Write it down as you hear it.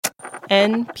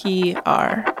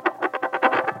NPR.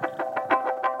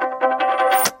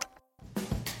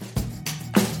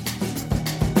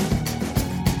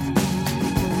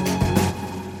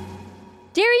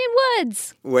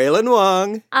 Woods. Waylon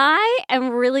Wong. I am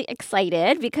really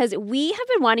excited because we have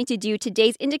been wanting to do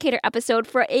today's indicator episode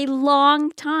for a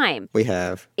long time. We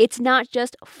have. It's not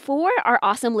just for our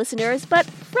awesome listeners, but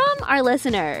from our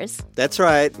listeners. That's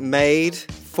right. Made,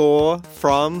 for,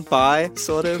 from, by,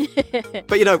 sort of.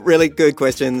 But, really good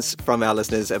questions from our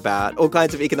listeners about all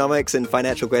kinds of economics and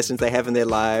financial questions they have in their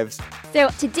lives. So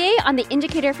today on The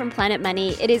Indicator from Planet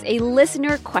Money, it is a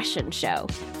listener question show.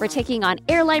 We're taking on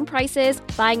airline prices,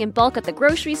 buying in bulk at the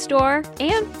grocery store,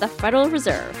 and the Federal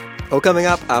Reserve. All coming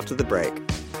up after the break.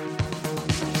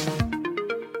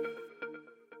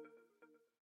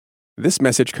 This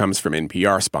message comes from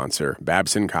NPR sponsor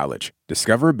Babson College.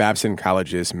 Discover Babson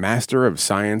College's Master of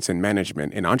Science in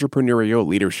Management and Entrepreneurial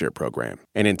Leadership program,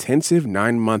 an intensive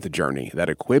 9-month journey that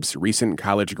equips recent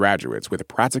college graduates with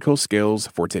practical skills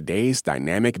for today's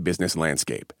dynamic business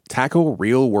landscape. Tackle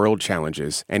real-world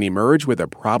challenges and emerge with a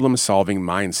problem-solving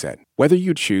mindset. Whether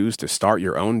you choose to start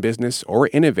your own business or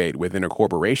innovate within a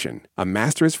corporation, a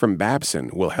master's from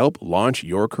Babson will help launch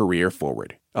your career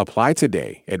forward. Apply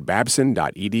today at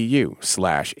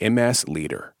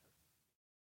babson.edu/MSLeader.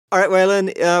 All right,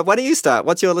 Waylon, why don't you start?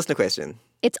 What's your listener question?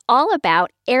 It's all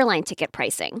about airline ticket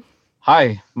pricing.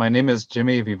 Hi, my name is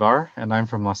Jimmy Vivar, and I'm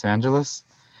from Los Angeles.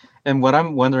 And what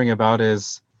I'm wondering about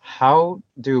is, how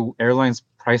do airlines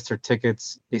price their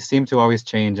tickets? They seem to always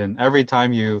change, and every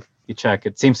time you check,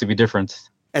 it seems to be different.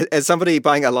 As somebody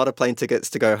buying a lot of plane tickets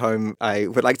to go home, I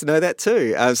would like to know that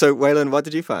too. So, Waylon, what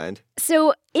did you find?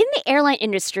 So, in the airline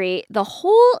industry, the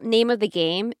whole name of the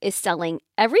game is selling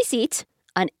every seat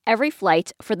on every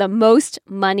flight for the most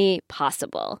money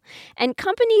possible. And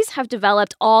companies have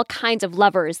developed all kinds of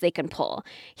levers they can pull.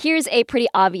 Here's a pretty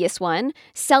obvious one: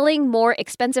 selling more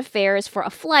expensive fares for a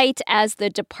flight as the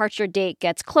departure date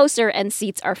gets closer and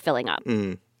seats are filling up.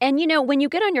 And, when you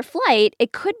get on your flight,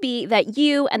 it could be that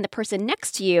you and the person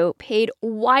next to you paid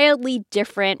wildly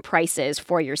different prices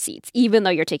for your seats, even though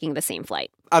you're taking the same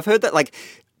flight. I've heard that,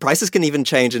 prices can even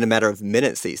change in a matter of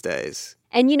minutes these days.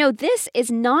 And, this is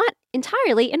not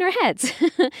entirely in our heads.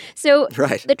 So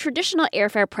right. The traditional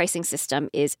airfare pricing system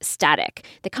is static.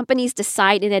 The companies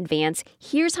decide in advance,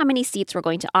 here's how many seats we're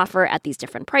going to offer at these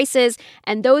different prices,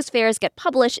 and those fares get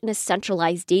published in a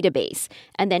centralized database.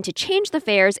 And then to change the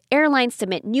fares, airlines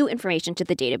submit new information to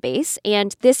the database,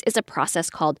 and this is a process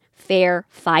called fare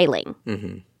filing.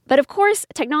 Mm-hmm. But of course,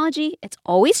 technology, it's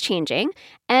always changing,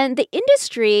 and the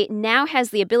industry now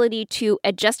has the ability to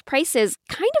adjust prices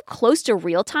kind of close to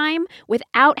real time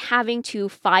without having to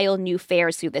file new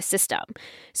fares through the system.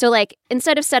 So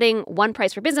instead of setting one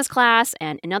price for business class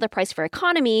and another price for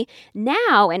economy,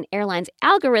 now an airline's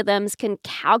algorithms can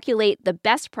calculate the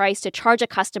best price to charge a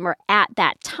customer at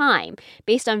that time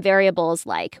based on variables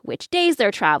like which days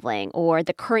they're traveling or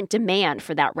the current demand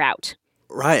for that route.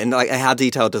 Right, and how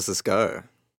detailed does this go?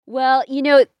 Well,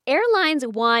 airlines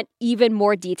want even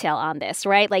more detail on this,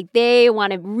 right? They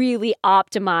want to really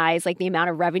optimize the amount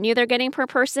of revenue they're getting per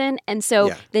person. And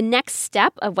so The next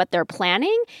step of what they're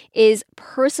planning is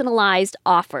personalized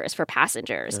offers for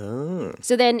passengers. Oh.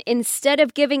 So then instead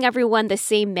of giving everyone the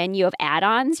same menu of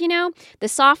add-ons, the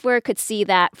software could see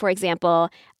that, for example,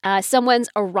 someone's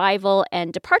arrival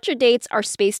and departure dates are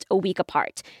spaced a week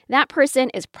apart. That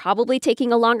person is probably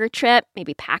taking a longer trip,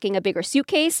 maybe packing a bigger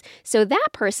suitcase. So that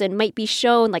person might be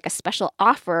shown a special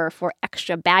offer for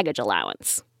extra baggage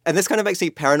allowance. And this kind of makes me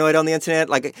paranoid on the internet.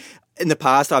 In the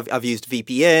past, I've used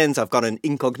VPNs, I've gone in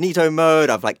incognito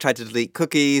mode, I've tried to delete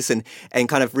cookies and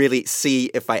kind of really see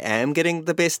if I am getting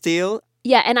the best deal.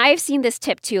 Yeah, and I've seen this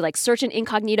tip too, search in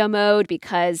incognito mode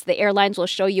because the airlines will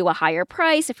show you a higher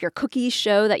price if your cookies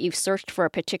show that you've searched for a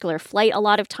particular flight a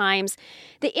lot of times.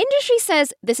 The industry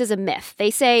says this is a myth.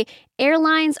 They say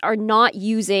airlines are not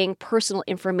using personal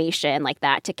information like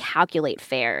that to calculate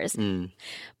fares.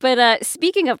 But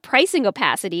speaking of pricing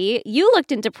opacity, you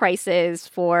looked into prices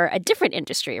for a different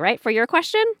industry, right, for your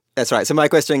question? That's right. So my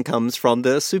question comes from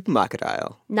the supermarket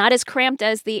aisle. Not as cramped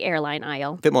as the airline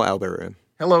aisle. A bit more elbow room.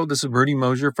 Hello, this is Rudy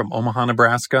Mosier from Omaha,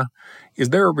 Nebraska. Is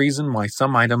there a reason why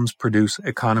some items produce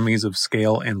economies of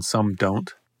scale and some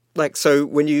don't? So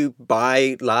when you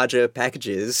buy larger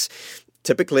packages,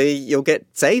 typically you'll get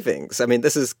savings. I mean,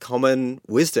 this is common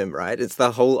wisdom, right? It's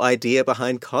the whole idea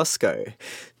behind Costco.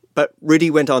 But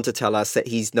Rudy went on to tell us that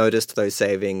he's noticed those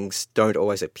savings don't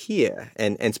always appear.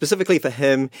 And specifically for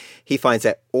him, he finds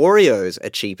that Oreos are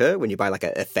cheaper when you buy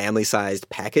a family-sized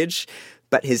package,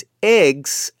 but his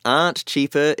eggs aren't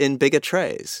cheaper in bigger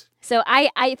trays. So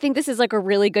I think this is like a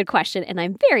really good question, and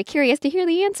I'm very curious to hear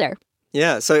the answer.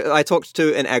 Yeah, so I talked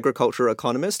to an agriculture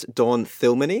economist, Dawn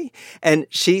Thilmany, and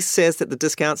she says that the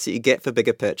discounts that you get for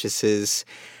bigger purchases,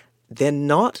 they're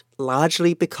not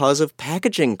largely because of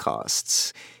packaging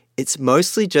costs. It's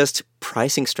mostly just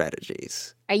pricing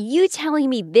strategies. Are you telling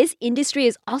me this industry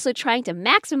is also trying to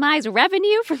maximize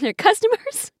revenue from their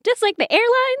customers, just like the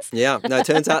airlines? Yeah, no, it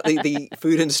turns out the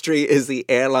food industry is the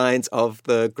airlines of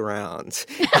the ground.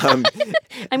 I'm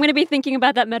going to be thinking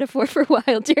about that metaphor for a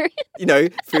while,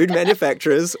 Darian. Food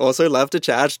manufacturers also love to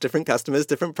charge different customers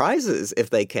different prices if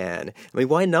they can. I mean,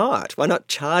 why not? Why not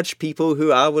charge people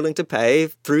who are willing to pay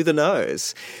through the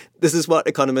nose? This is what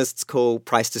economists call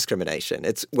price discrimination.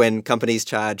 It's when companies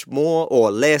charge more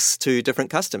or less to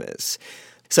different customers.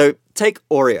 So take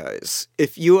Oreos.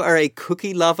 If you are a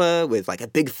cookie lover with like a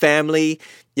big family,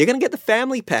 you're going to get the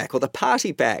family pack or the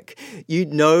party pack. You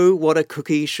know what a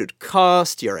cookie should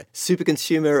cost. You're a super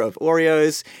consumer of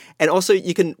Oreos. And also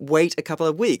you can wait a couple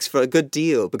of weeks for a good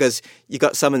deal because you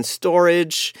got some in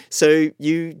storage. So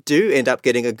you do end up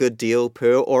getting a good deal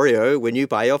per Oreo when you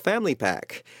buy your family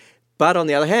pack. But on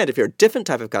the other hand, if you're a different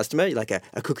type of customer, like a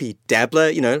cookie dabbler,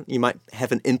 you might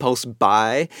have an impulse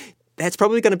buy. That's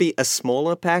probably going to be a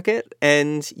smaller packet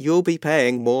and you'll be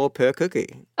paying more per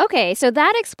cookie. Okay, so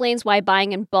that explains why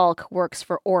buying in bulk works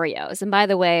for Oreos. And by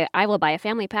the way, I will buy a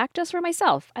family pack just for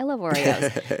myself. I love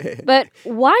Oreos. But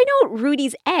why don't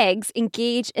Rudy's eggs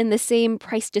engage in the same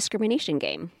price discrimination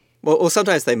game? Well,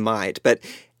 sometimes they might, but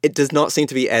it does not seem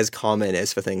to be as common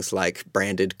as for things like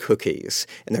branded cookies.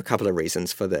 And there are a couple of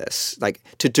reasons for this. Like,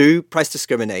 to do price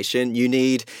discrimination, you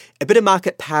need a bit of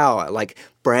market power, like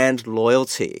brand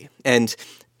loyalty. And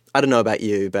I don't know about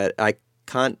you, but I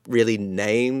can't really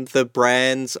name the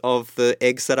brands of the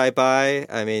eggs that I buy.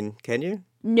 I mean, can you?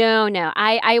 No.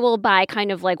 I will buy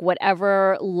kind of like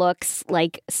whatever looks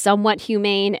like somewhat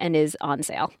humane and is on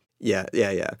sale. Yeah.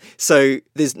 So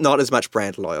there's not as much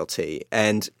brand loyalty.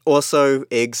 And also,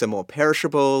 eggs are more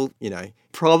perishable.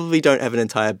 Probably don't have an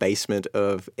entire basement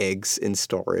of eggs in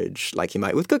storage like you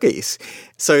might with cookies.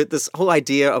 So this whole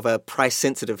idea of a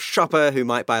price-sensitive shopper who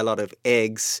might buy a lot of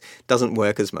eggs doesn't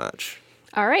work as much.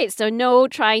 All right. So no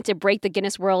trying to break the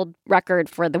Guinness World Record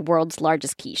for the world's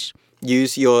largest quiche.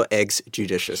 Use your eggs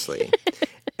judiciously.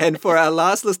 And for our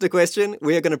last listener question,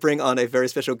 we are going to bring on a very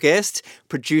special guest,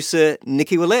 producer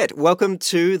Nikki Willett. Welcome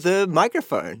to the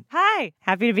microphone. Hi,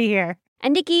 happy to be here.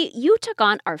 And Nikki, you took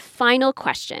on our final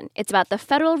question. It's about the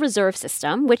Federal Reserve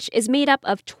System, which is made up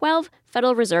of 12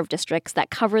 Federal Reserve districts that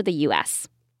cover the U.S.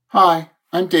 Hi,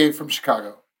 I'm Dave from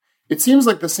Chicago. It seems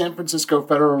like the San Francisco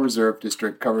Federal Reserve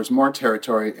District covers more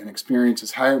territory and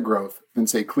experiences higher growth than,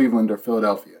 say, Cleveland or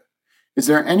Philadelphia. Is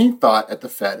there any thought at the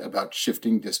Fed about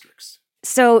shifting districts?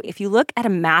 So if you look at a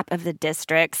map of the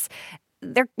districts,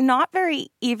 they're not very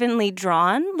evenly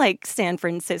drawn. Like San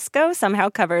Francisco somehow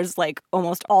covers like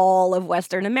almost all of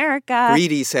Western America.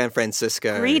 Greedy San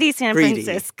Francisco.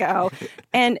 Francisco.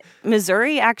 And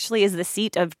Missouri actually is the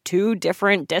seat of 2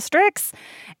 different districts.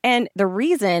 And the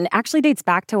reason actually dates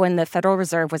back to when the Federal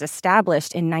Reserve was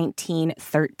established in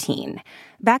 1913.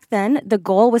 Back then, the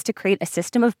goal was to create a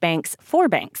system of banks for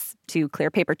banks to clear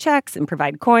paper checks and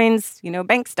provide coins,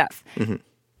 bank stuff. Mm-hmm.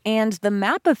 And the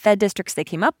map of Fed districts they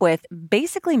came up with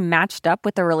basically matched up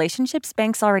with the relationships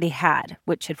banks already had,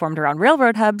 which had formed around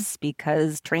railroad hubs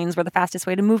because trains were the fastest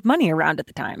way to move money around at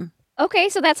the time. Okay,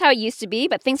 so that's how it used to be,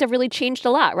 but things have really changed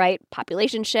a lot, right?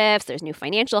 Population shifts, there's new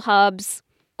financial hubs.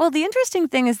 Well, the interesting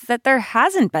thing is that there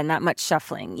hasn't been that much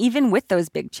shuffling, even with those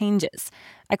big changes.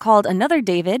 I called another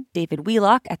David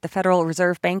Wheelock at the Federal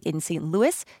Reserve Bank in St.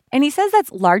 Louis, and he says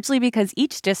that's largely because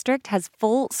each district has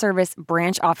full-service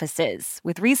branch offices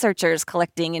with researchers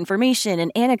collecting information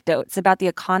and anecdotes about the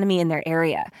economy in their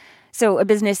area. So a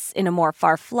business in a more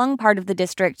far-flung part of the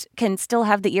district can still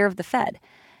have the ear of the Fed.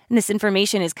 And this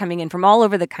information is coming in from all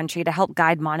over the country to help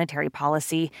guide monetary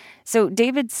policy. So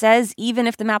David says even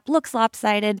if the map looks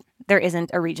lopsided, there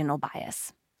isn't a regional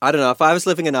bias. I don't know. If I was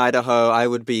living in Idaho, I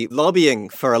would be lobbying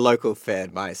for a local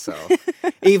Fed myself,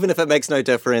 even if it makes no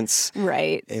difference.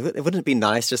 Right. Wouldn't it be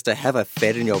nice just to have a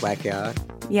Fed in your backyard?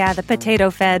 Yeah, the potato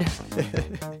Fed.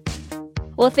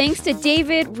 Well, thanks to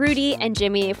David, Rudy, and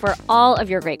Jimmy for all of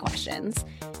your great questions.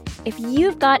 If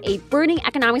you've got a burning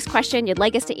economics question you'd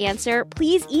like us to answer,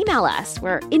 please email us.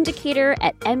 We're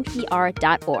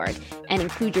indicator@npr.org and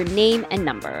include your name and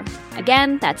number.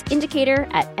 Again, that's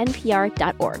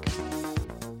indicator@npr.org.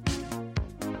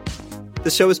 The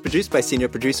show was produced by senior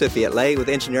producer Viet Le with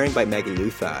engineering by Maggie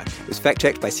Luther. It was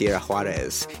fact-checked by Sierra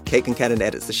Juarez. Kate Concannon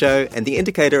edits the show, and The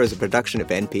Indicator is a production of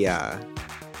NPR.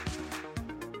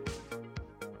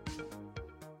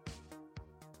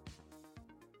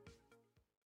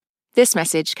 This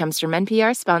message comes from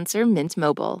NPR sponsor Mint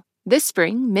Mobile. This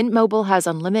spring, Mint Mobile has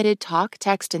unlimited talk,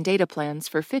 text, and data plans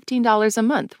for $15 a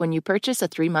month when you purchase a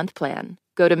 3-month plan.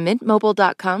 Go to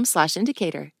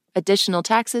mintmobile.com/indicator. Additional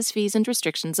taxes, fees, and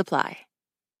restrictions apply.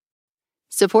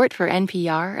 Support for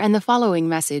NPR and the following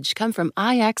message come from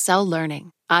IXL Learning.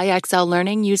 IXL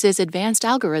Learning uses advanced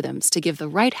algorithms to give the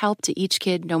right help to each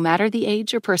kid no matter the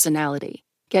age or personality.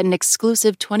 Get an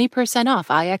exclusive 20% off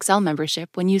IXL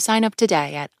membership when you sign up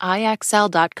today at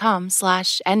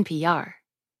IXL.com/NPR.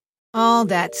 All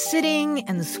that sitting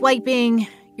and swiping,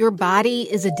 your body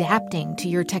is adapting to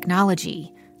your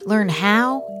technology. Learn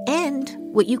how and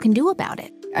what you can do about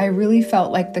it. I really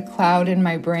felt like the cloud in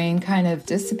my brain kind of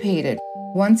dissipated.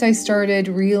 Once I started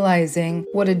realizing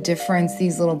what a difference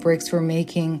these little breaks were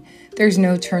making, there's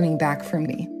no turning back for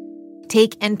me.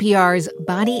 Take NPR's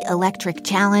Body Electric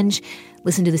Challenge.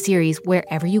 Listen to the series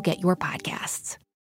wherever you get your podcasts.